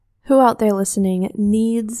Who out there listening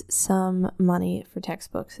needs some money for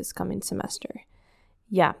textbooks this coming semester?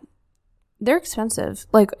 Yeah, they're expensive.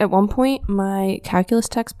 Like at one point, my calculus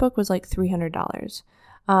textbook was like $300.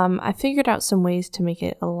 I figured out some ways to make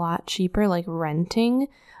it a lot cheaper, like renting,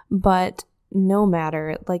 but no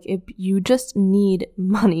matter, like if you just need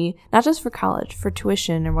money, not just for college, for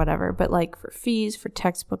tuition or whatever, but like for fees, for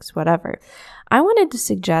textbooks, whatever, I wanted to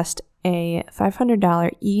suggest a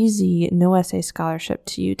 $500 easy no essay scholarship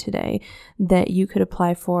to you today that you could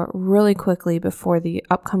apply for really quickly before the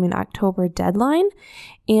upcoming October deadline.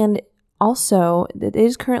 And also, it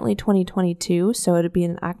is currently 2022, so it would be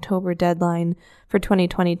an October deadline for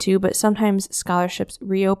 2022, but sometimes scholarships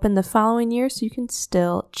reopen the following year, so you can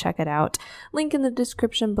still check it out. Link in the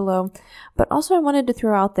description below. But also I wanted to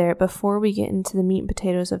throw out there, before we get into the meat and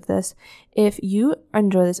potatoes of this, if you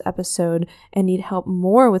enjoy this episode and need help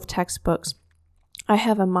more with textbooks, I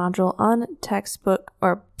have a module on textbook,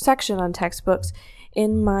 or section on textbooks,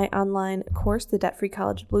 in my online course, The Debt-Free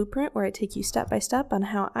College Blueprint, where I take you step by step on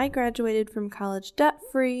how I graduated from college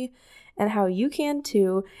debt-free and how you can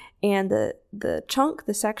too. And the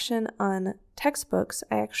section on textbooks,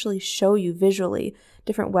 I actually show you visually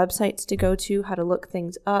different websites to go to, how to look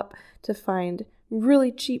things up, to find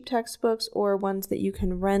really cheap textbooks or ones that you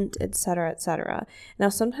can rent, etc., etc. Now,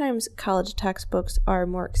 sometimes college textbooks are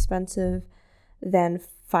more expensive than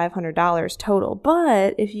 $500 total,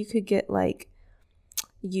 but if you could get like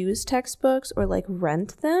used textbooks or like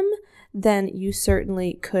rent them, then you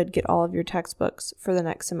certainly could get all of your textbooks for the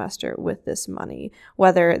next semester with this money,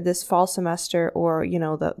 whether this fall semester or,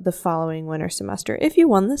 the following winter semester, if you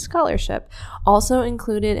won the scholarship. Also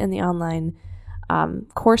included in the online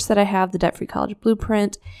course that I have, the Debt-Free College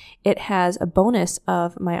Blueprint, it has a bonus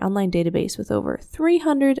of my online database with over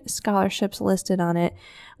 300 scholarships listed on it,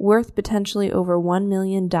 worth potentially over $1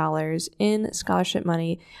 million in scholarship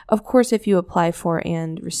money, of course, if you apply for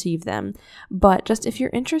and receive them. But just if you're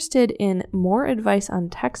interested in more advice on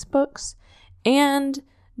textbooks and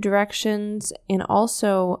directions, and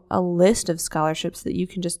also a list of scholarships that you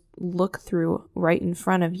can just look through right in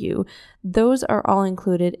front of you, those are all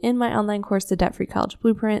included in my online course, the Debt-Free College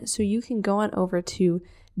Blueprint. So you can go on over to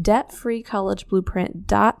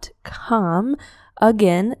debtfreecollegeblueprint.com.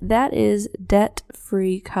 Again, that is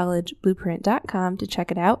debtfreecollegeblueprint.com to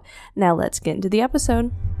check it out. Now let's get into the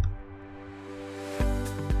episode.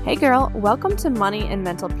 Hey girl, welcome to Money and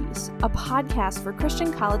Mental Peace, a podcast for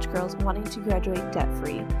Christian college girls wanting to graduate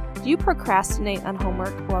debt-free. Do you procrastinate on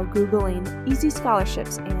homework while Googling easy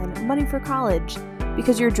scholarships and money for college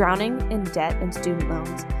because you're drowning in debt and student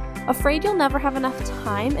loans? Afraid you'll never have enough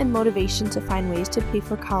time and motivation to find ways to pay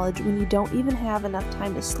for college when you don't even have enough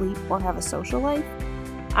time to sleep or have a social life?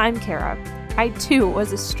 I'm Kara. I too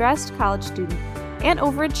was a stressed college student and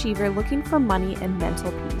overachiever looking for money and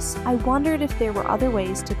mental peace. I wondered if there were other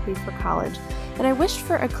ways to pay for college, and I wished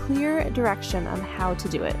for a clear direction on how to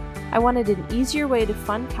do it. I wanted an easier way to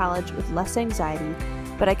fund college with less anxiety,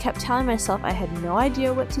 but I kept telling myself I had no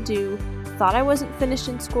idea what to do, thought I wasn't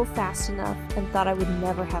finishing school fast enough, and thought I would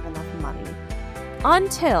never have enough money.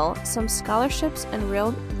 Until some scholarships and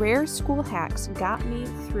rare school hacks got me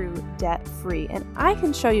through debt-free, and I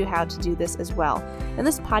can show you how to do this as well. In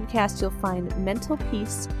this podcast, you'll find mental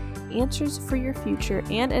peace, answers for your future,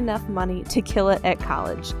 and enough money to kill it at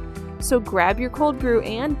college. So grab your cold brew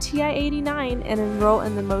and TI-89 and enroll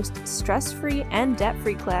in the most stress-free and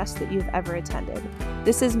debt-free class that you've ever attended.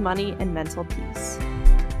 This is Money and Mental Peace.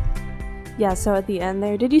 Yeah, so at the end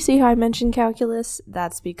there, did you see how I mentioned calculus?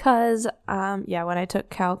 That's because, when I took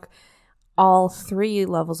calc, all 3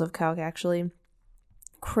 levels of calc actually,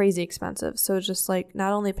 crazy expensive. So just like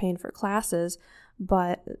not only paying for classes,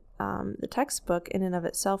 but the textbook in and of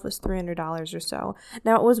itself was $300 or so.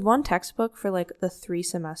 Now it was one textbook for like the 3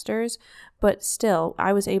 semesters, but still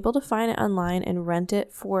I was able to find it online and rent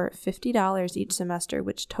it for $50 each semester,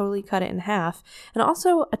 which totally cut it in half. And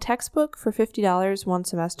also a textbook for $50 one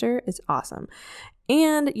semester is awesome.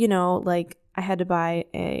 And I had to buy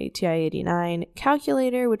a TI-89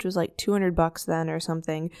 calculator, which was like $200 then or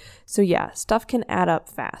something. So yeah, stuff can add up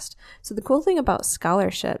fast. So the cool thing about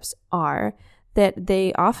scholarships are that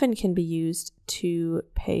they often can be used to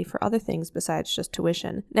pay for other things besides just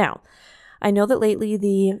tuition. Now, I know that lately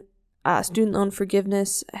the student loan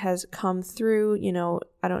forgiveness has come through.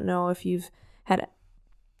 I don't know if you've had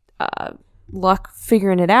luck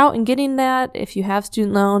figuring it out and getting that, if you have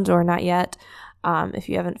student loans or not yet, if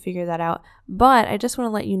you haven't figured that out. But I just want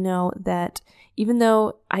to let you know that even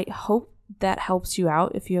though I hope that helps you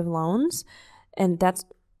out if you have loans, and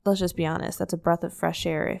let's just be honest, that's a breath of fresh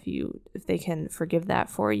air if they can forgive that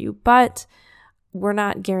for you. But we're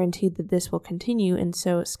not guaranteed that this will continue, and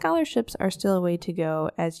so scholarships are still a way to go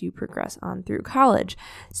as you progress on through college.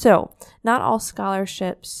 So not all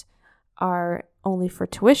scholarships are only for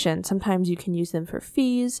tuition. Sometimes you can use them for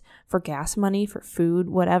fees, for gas money, for food,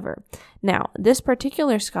 whatever. Now, this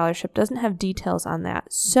particular scholarship doesn't have details on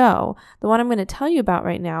that. So the one I'm going to tell you about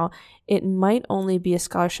right now, it might only be a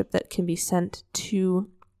scholarship that can be sent to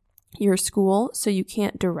your school, so you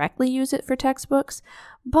can't directly use it for textbooks.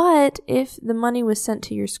 But if the money was sent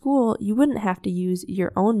to your school, you wouldn't have to use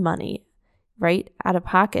your own money, right, out of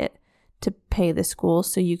pocket to pay the school,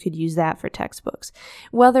 so you could use that for textbooks.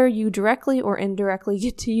 Whether you directly or indirectly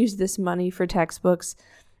get to use this money for textbooks,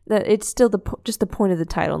 that it's still just the point of the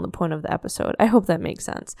title and the point of the episode. I hope that makes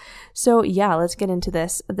sense. So yeah, let's get into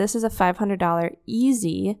this. This is a $500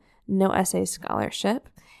 easy, no essay scholarship,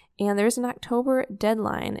 and there's an October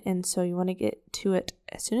deadline, and so you want to get to it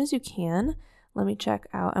as soon as you can. Let me check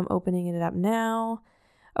out. I'm opening it up now.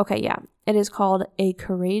 Okay, yeah. It is called A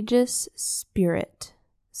Courageous Spirit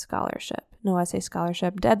Scholarship. No essay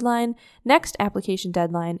scholarship. Deadline. Next application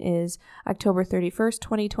deadline is October 31st,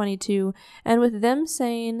 2022. And with them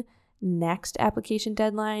saying next application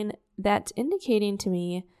deadline, that's indicating to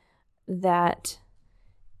me that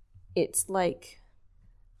it's like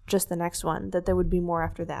just the next one, that there would be more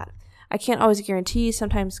after that. I can't always guarantee.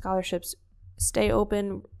 Sometimes scholarships stay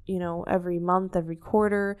open, every month, every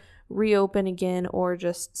quarter, reopen again, or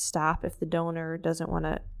just stop if the donor doesn't want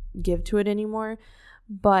to give to it anymore.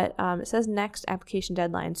 But it says next application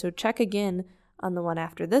deadline. So check again on the one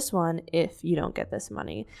after this one if you don't get this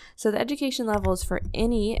money. So the education level is for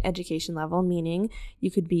any education level, meaning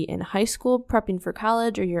you could be in high school prepping for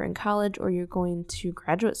college, or you're in college, or you're going to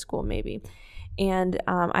graduate school maybe. And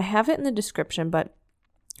I have it in the description, but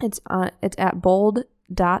it's at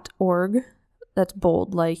bold.org. That's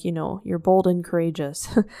bold, like, you're bold and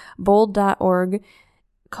courageous. bold.org,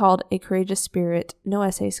 called A Courageous Spirit No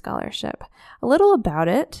Essay Scholarship. A little about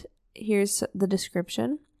it. Here's the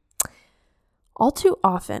description. All too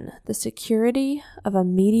often, the security of a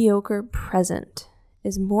mediocre present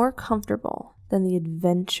is more comfortable than the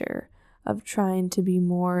adventure of trying to be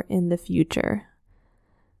more in the future.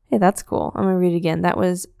 Hey, that's cool. I'm going to read it again. That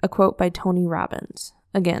was a quote by Tony Robbins.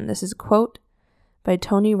 Again, this is a quote by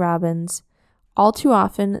Tony Robbins. All too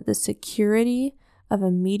often, the security of a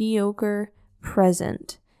mediocre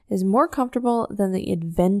present is more comfortable than the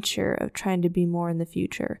adventure of trying to be more in the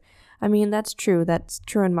future. I mean, that's true. That's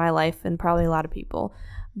true in my life and probably a lot of people.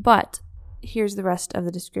 But here's the rest of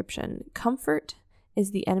the description. Comfort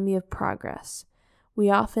is the enemy of progress. We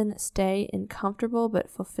often stay in comfortable but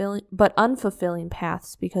unfulfilling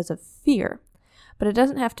paths because of fear. But it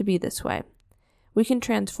doesn't have to be this way. We can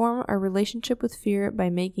transform our relationship with fear by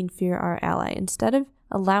making fear our ally. Instead of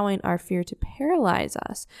allowing our fear to paralyze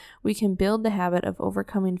us, we can build the habit of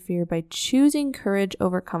overcoming fear by choosing courage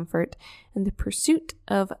over comfort in the pursuit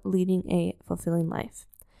of leading a fulfilling life.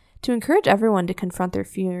 To encourage everyone to confront their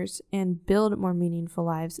fears and build more meaningful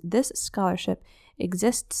lives, this scholarship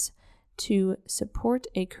exists to support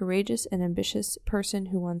a courageous and ambitious person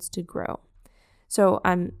who wants to grow. So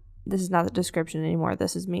this is not the description anymore.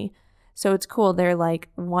 This is me. So it's cool. They're like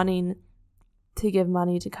wanting to give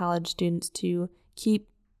money to college students to keep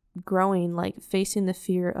growing, like facing the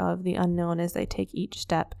fear of the unknown as they take each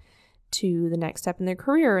step to the next step in their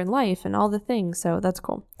career and life and all the things. So that's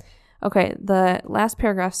cool. Okay, the last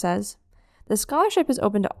paragraph says, the scholarship is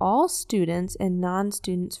open to all students and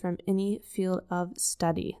non-students from any field of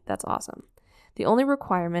study. That's awesome. The only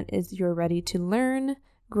requirement is you're ready to learn,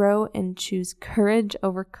 grow, and choose courage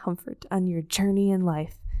over comfort on your journey in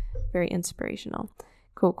life. Very inspirational.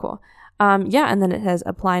 Cool. Yeah, and then it says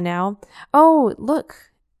apply now. Oh,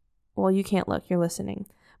 look. Well, you can't look. You're listening.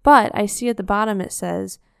 But I see at the bottom it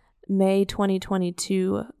says May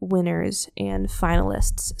 2022 winners and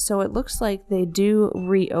finalists. So it looks like they do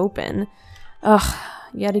reopen. Ugh,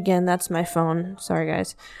 yet again, that's my phone. Sorry,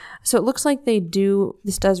 guys. So it looks like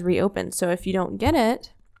this does reopen. So if you don't get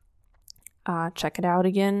it, check it out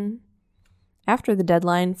again after the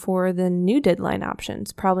deadline for the new deadline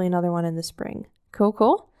options. Probably another one in the spring.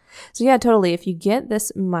 Cool. So yeah, totally. If you get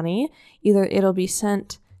this money, either it'll be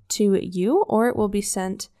sent to you or it will be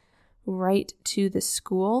sent right to the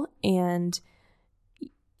school, and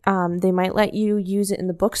they might let you use it in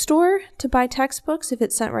the bookstore to buy textbooks if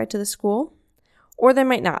it's sent right to the school, or they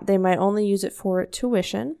might not. They might only use it for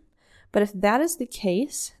tuition. But if that is the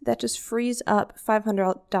case, that just frees up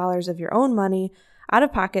 $500 of your own money out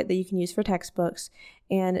of pocket that you can use for textbooks.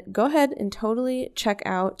 And go ahead and totally check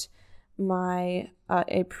out my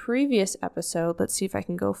a previous episode. Let's see if I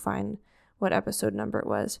can go find what episode number it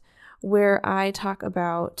was, where I talk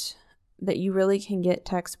about that you really can get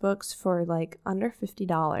textbooks for like under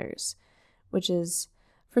 $50, which is,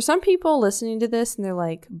 for some people listening to this and they're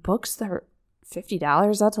like, books that are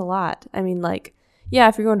 $50, that's a lot. I mean, like, yeah,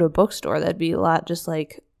 if you're going to a bookstore, that'd be a lot, just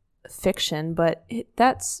like fiction, but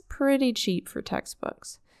that's pretty cheap for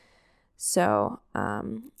textbooks. So,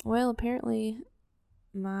 well, apparently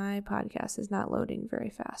my podcast is not loading very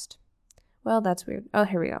fast. Well, that's weird. Oh,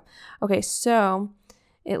 here we go. Okay, so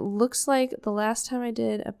it looks like the last time I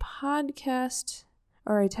did a podcast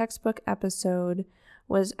or a textbook episode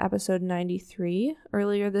was episode 93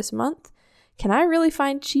 earlier this month. Can I really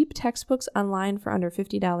find cheap textbooks online for under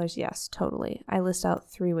 $50? Yes, totally. I list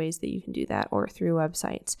out 3 ways that you can do that, or through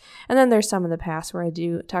websites. And then there's some in the past where I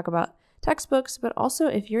do talk about textbooks, but also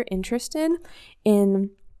if you're interested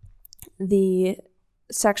in the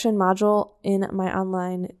section module in my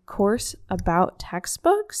online course about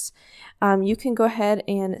textbooks, you can go ahead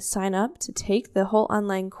and sign up to take the whole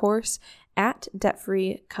online course at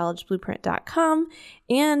debtfreecollegeblueprint.com,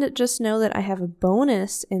 and just know that I have a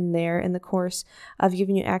bonus in there in the course of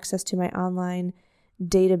giving you access to my online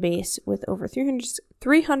database with over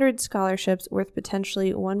 300 scholarships worth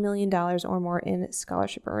potentially $1 million or more in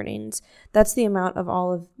scholarship earnings. That's the amount of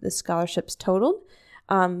all of the scholarships totaled,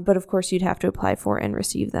 but of course you'd have to apply for and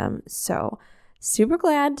receive them. So super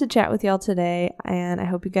glad to chat with y'all today, and I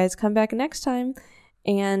hope you guys come back next time.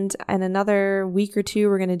 And in another week or 2,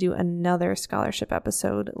 we're going to do another scholarship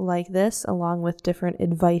episode like this, along with different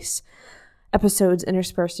advice episodes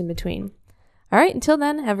interspersed in between. All right, until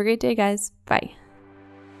then, have a great day, guys. Bye.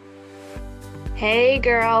 Hey,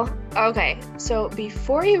 girl. Okay, so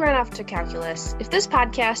before you run off to calculus, if this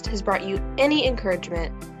podcast has brought you any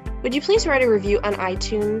encouragement, would you please write a review on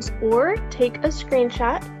iTunes or take a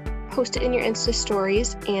screenshot, post it in your Insta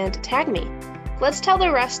stories, and tag me. Let's tell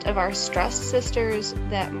the rest of our stressed sisters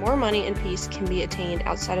that more money and peace can be attained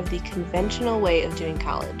outside of the conventional way of doing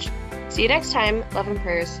college. See you next time. Love and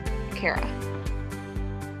prayers, Kara.